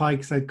doing with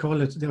Pikes, I'd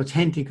call it the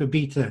authentic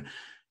Ibiza.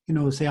 You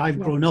know, say I've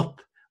grown up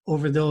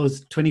over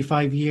those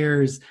 25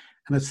 years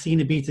and I've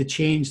seen Ibiza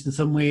change in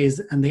some ways,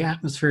 and the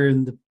atmosphere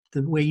and the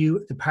way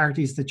the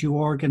parties that you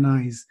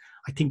organise,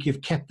 I think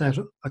you've kept that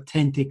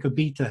authentic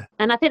Ibiza.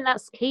 And I think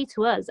that's key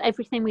to us,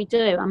 everything we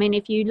do. I mean,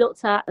 if you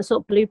looked at a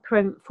sort of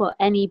blueprint for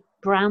any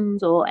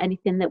brand or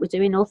anything that we're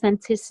doing,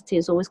 authenticity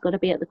has always got to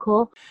be at the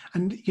core.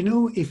 And, you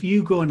know, if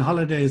you go on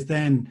holidays,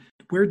 then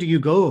where do you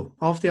go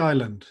off the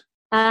island?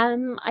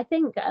 I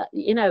think,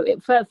 you know,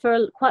 for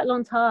quite a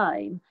long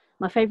time,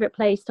 my favourite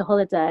place to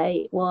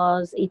holiday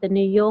was either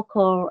New York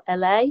or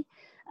LA.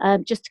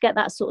 Just to get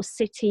that sort of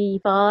city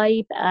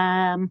vibe.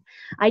 I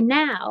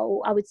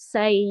would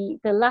say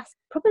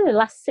probably the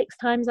last 6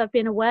 times I've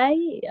been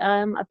away,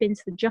 I've been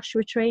to the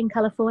Joshua Tree in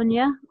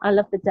California. I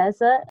love the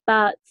desert,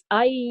 but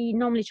I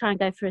normally try and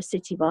go for a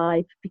city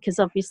vibe because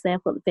obviously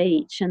I've got the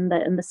beach and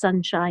the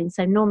sunshine.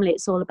 So normally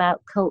it's all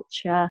about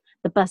culture,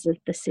 the buzz of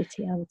the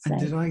city, I would say.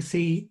 And did I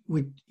see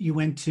you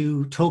went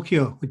to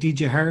Tokyo with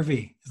DJ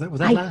Harvey? Was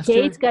that last year?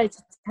 I did go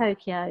to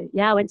Tokyo.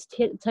 Yeah, I went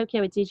to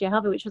Tokyo with DJ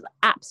Harvey, which was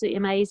absolutely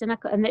amazing.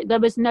 And there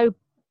was no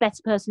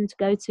better person to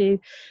go to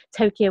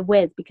Tokyo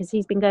with because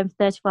he's been going for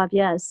 35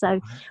 years. So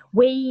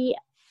we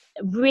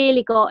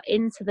really got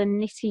into the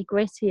nitty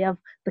gritty of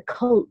the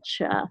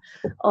culture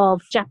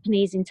of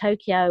Japanese in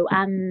Tokyo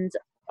and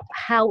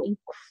how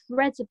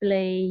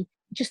incredibly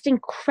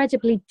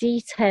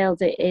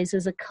detailed it is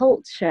as a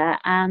culture.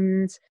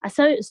 And I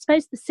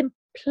suppose the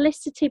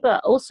simplicity,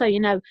 but also, you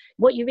know,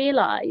 what you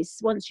realise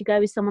once you go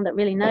with someone that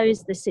really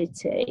knows the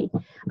city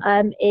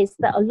is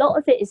that a lot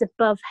of it is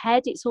above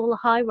head. It's all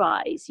high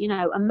rise, you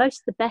know, and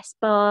most of the best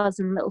bars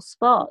and little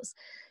spots,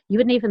 you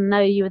wouldn't even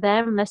know you were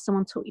there unless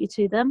someone took you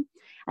to them.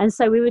 And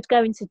so we would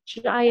go into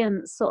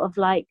giant sort of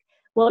like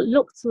what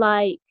looked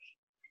like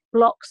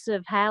blocks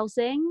of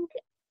housing,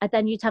 and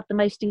then you'd have the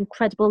most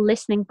incredible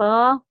listening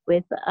bar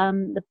with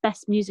the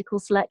best musical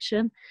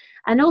selection.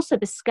 And also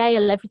the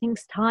scale,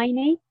 everything's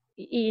tiny.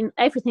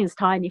 Everything's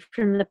tiny,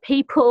 from the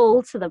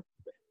people to the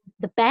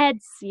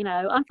beds. You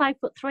know, I'm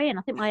 5'3", and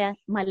I think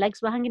my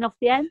legs were hanging off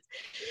the end.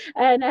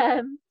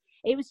 And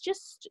it was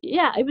just,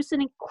 it was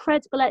an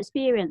incredible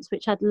experience,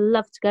 which I'd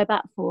love to go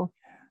back for.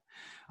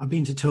 I've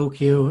been to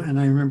Tokyo, and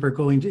I remember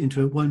going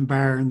into one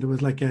bar, and there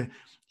was like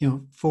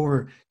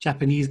 4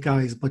 Japanese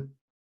guys, but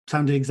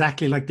sounded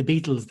exactly like the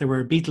Beatles. They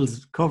were a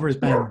Beatles covers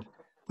band,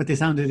 but they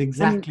sounded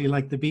exactly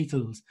like the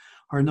Beatles.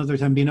 Or another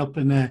time being up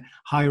in a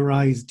high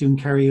rise doing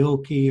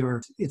karaoke,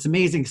 or it's an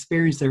amazing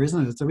experience there,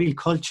 isn't it? It's a real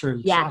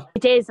cultural shot.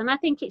 It is. And I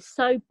think it's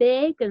so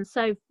big and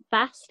so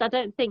vast. I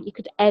don't think you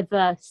could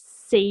ever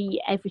see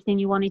everything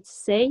you wanted to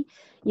see.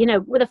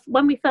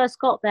 When we first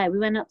got there, we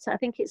went up to, I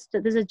think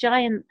there's a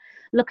giant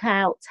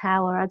lookout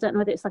tower. I don't know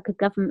whether it's like a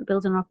government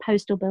building or a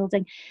postal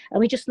building. And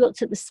we just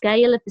looked at the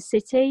scale of the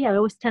city. I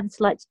always tend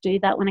to like to do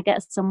that when I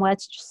get somewhere,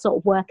 to just sort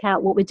of work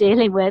out what we're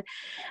dealing with,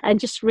 and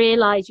just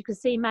realise you could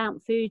see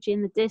Mount Fuji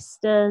in the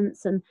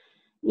distance. And,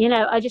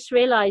 I just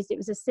realised it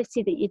was a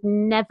city that you'd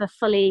never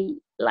fully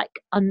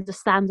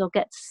understand or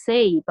get to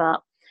see.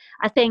 But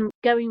I think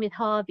going with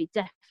Harvey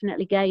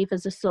definitely gave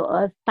us a sort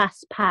of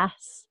fast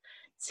pass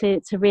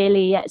to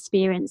really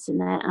experiencing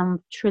it.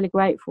 I'm truly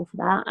grateful for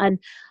that, and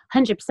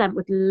 100%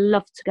 would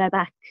love to go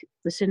back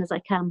as soon as I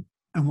can.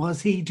 And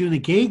was he doing a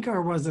gig,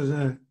 or was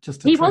it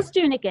just a He trip? was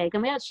doing a gig,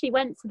 and we actually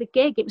went to the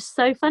gig. It was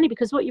so funny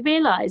because what you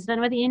realise, I don't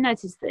know whether you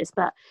noticed this,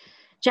 but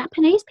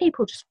Japanese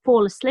people just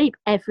fall asleep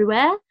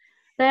everywhere.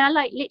 They are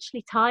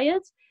literally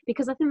tired,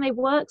 because I think they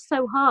work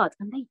so hard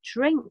and they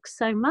drink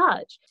so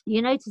much.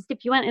 You noticed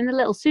if you went in the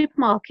little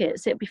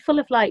supermarkets, it'd be full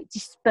of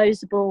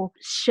disposable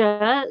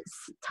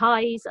shirts,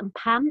 ties and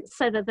pants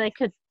so that they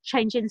could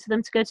change into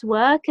them to go to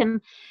work.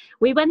 And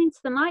we went into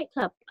the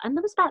nightclub and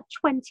there was about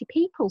 20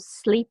 people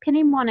sleeping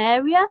in one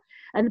area,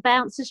 and the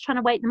bouncers trying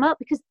to wake them up,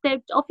 because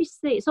they're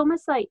obviously, it's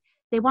almost like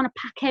they want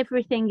to pack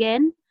everything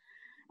in.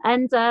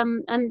 And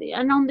on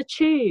the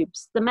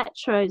tubes, the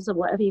metros or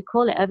whatever you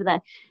call it over there,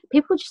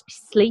 people would just be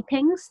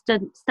sleeping,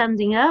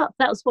 standing up.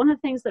 That was one of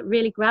the things that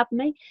really grabbed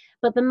me.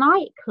 But the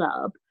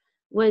nightclub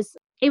was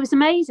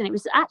amazing. It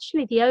was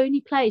actually the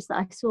only place that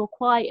I saw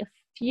quite a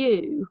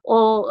few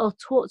or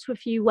talked to a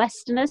few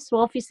Westerners. So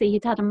obviously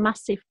he'd had a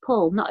massive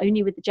pull, not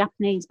only with the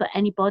Japanese, but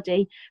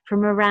anybody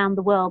from around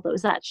the world that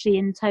was actually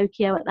in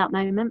Tokyo at that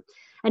moment.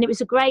 And it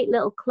was a great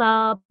little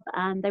club,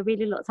 and they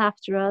really looked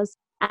after us.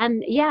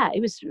 And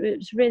it was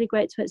really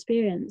great to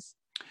experience.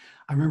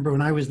 I remember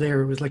when I was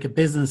there, it was like a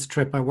business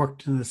trip. I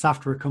worked in a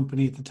software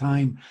company at the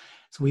time.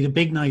 So we had a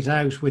big night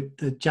out with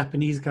the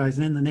Japanese guys.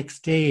 And then the next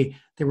day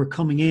they were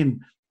coming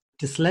in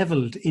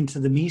disleveled into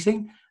the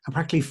meeting and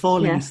practically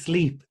falling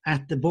asleep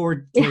at the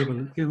board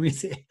table.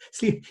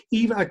 Sleep.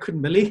 Even I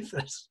couldn't believe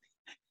it.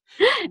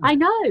 I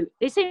know.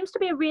 It seems to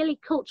be a really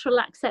cultural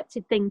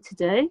accepted thing to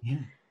do. Yeah.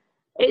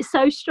 It's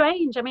so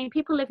strange. I mean,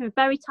 people live in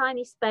very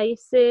tiny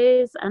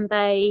spaces, and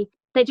they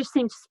just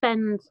seem to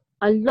spend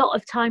a lot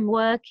of time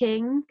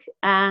working.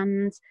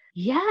 And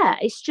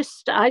it's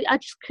just, I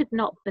just could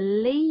not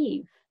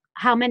believe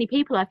how many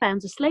people I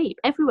found asleep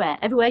everywhere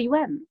you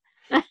went.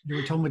 You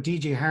were talking about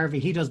DJ Harvey.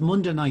 He does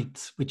Monday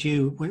nights with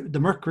you, the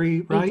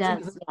Mercury Rising.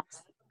 He does,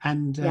 yes.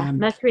 And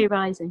Mercury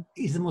Rising.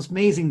 He's the most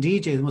amazing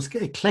DJ, the most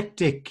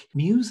eclectic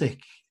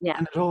music. Yeah.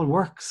 And it all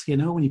works,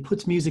 when he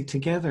puts music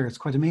together, it's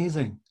quite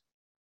amazing.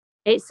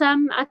 It's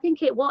I think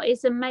what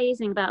is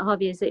amazing about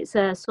Harvey is it's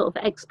a sort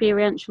of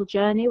experiential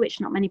journey, which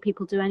not many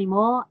people do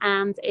anymore.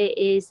 And it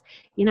is,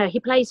 he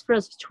plays for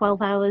us for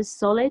 12 hours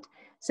solid.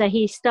 So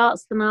he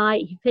starts the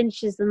night, he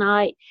finishes the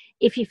night.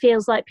 If he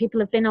feels like people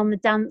have been on the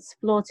dance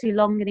floor too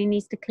long and he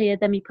needs to clear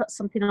them, he puts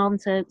something on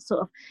to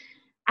sort of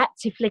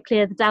actively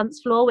clear the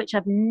dance floor, which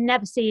I've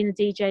never seen a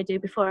DJ do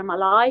before in my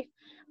life.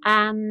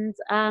 And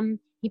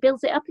he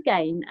builds it up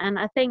again. And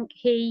I think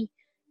he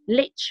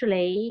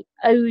literally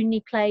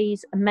only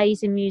plays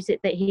amazing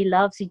music that he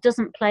loves. He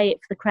doesn't play it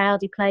for the crowd.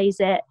 He plays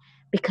it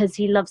because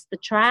he loves the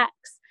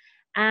tracks.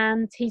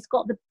 And he's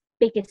got the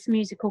biggest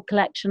musical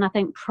collection, I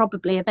think,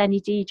 probably of any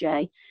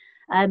DJ.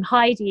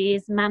 Heidi,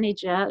 his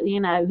manager,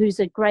 who's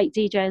a great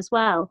DJ as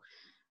well,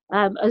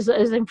 has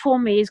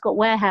informed me he's got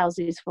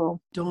warehouses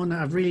full. Dawn,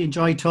 I've really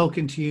enjoyed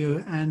talking to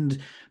you. And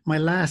my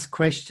last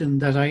question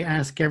that I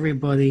ask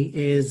everybody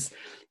is,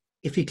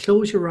 if you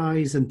close your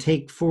eyes and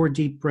take 4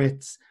 deep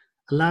breaths,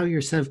 allow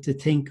yourself to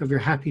think of your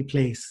happy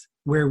place,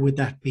 where would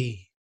that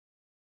be?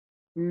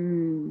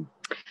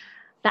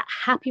 That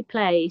happy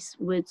place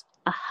would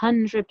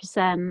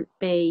 100%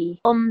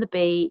 be on the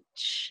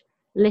beach,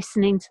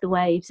 listening to the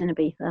waves in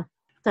Ibiza.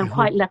 So I'm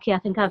quite lucky. I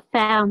think I've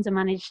found and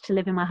managed to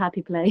live in my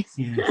happy place.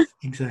 Yes,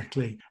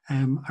 exactly.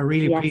 I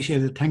really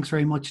appreciate it. Thanks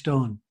very much,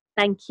 Dawn.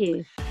 Thank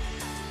you.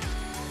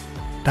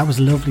 That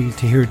was lovely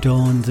to hear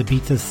Dawn's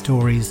Ibiza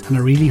stories, and I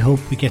really hope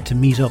we get to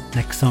meet up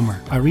next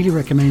summer. I really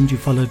recommend you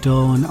follow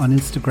Dawn on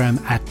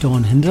Instagram at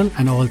Dawn Hindle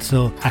and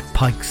also at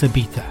Pikes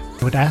Ibiza.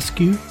 I would ask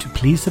you to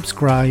please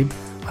subscribe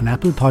on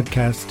Apple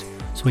Podcast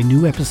so a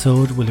new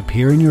episode will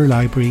appear in your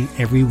library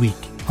every week.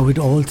 I would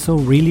also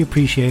really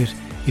appreciate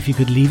if you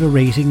could leave a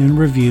rating and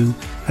review,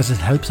 as it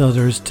helps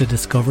others to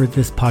discover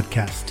this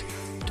podcast.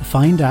 To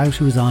find out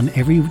who is on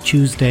every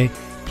Tuesday,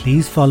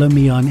 please follow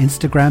me on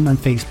Instagram and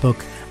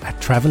Facebook at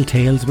Travel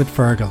Tales with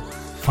Fergal.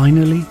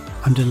 Finally,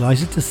 I'm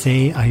delighted to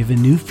say I have a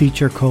new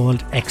feature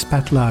called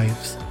Expat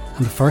Lives,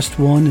 and the first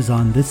one is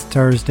on this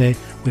Thursday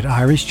with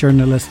Irish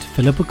journalist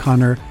Philip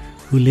O'Connor,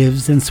 who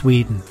lives in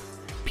Sweden.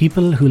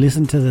 People who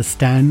listen to The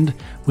Stand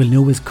will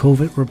know his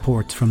COVID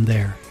reports from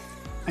there.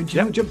 And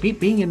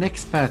being an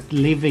expat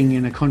living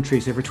in a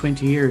country, say, for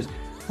 20 years,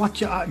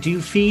 do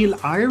you feel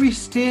Irish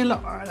still,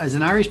 as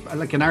an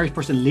Irish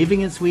person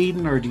living in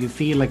Sweden, or do you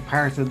feel like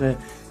part of the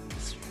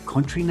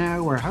country now,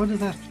 or how does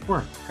that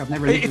work? I've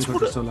never lived in the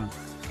country for so long.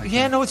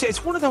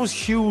 It's one of those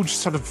huge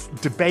sort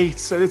of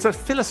debates. It's a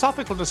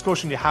philosophical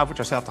discussion you have with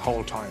yourself the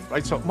whole time,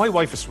 right? So my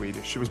wife is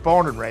Swedish. She was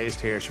born and raised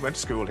here. She went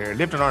to school here,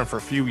 lived in Ireland for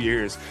a few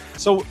years.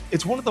 So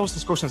it's one of those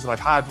discussions that I've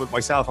had with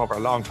myself over a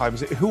long time.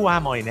 Is who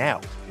am I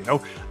now? You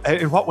know,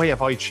 in what way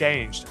have I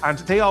changed? And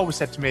they always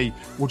said to me,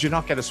 would you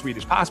not get a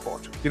Swedish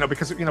passport? You know,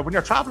 because, you know, when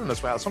you're traveling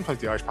as well, sometimes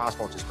the Irish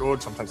passport is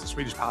good, sometimes the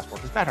Swedish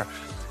passport is better.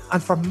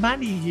 And for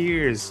many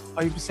years,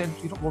 I was saying,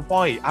 you know, well,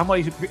 why am I?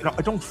 You know,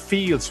 I don't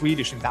feel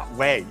Swedish in that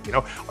way. You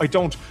know,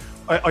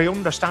 I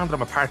understand that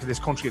I'm a part of this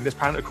country, and this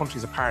part of the country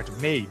is a part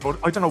of me. But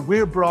I don't know,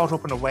 we're brought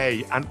up in a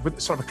way, and with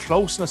sort of a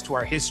closeness to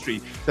our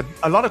history that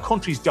a lot of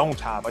countries don't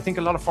have. I think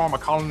a lot of former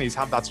colonies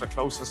have that sort of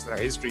closeness to their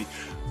history,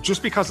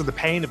 just because of the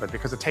pain of it,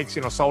 because it takes,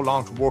 you know, so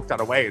long to work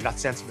that away, that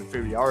sense of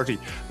inferiority,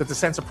 that the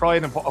sense of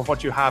pride of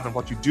what you have and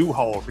what you do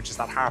hold, which is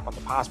that harp on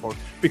the passport,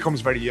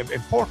 becomes very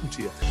important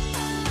to you.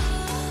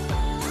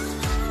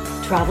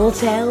 Travel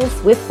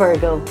Tales with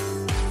Virgo.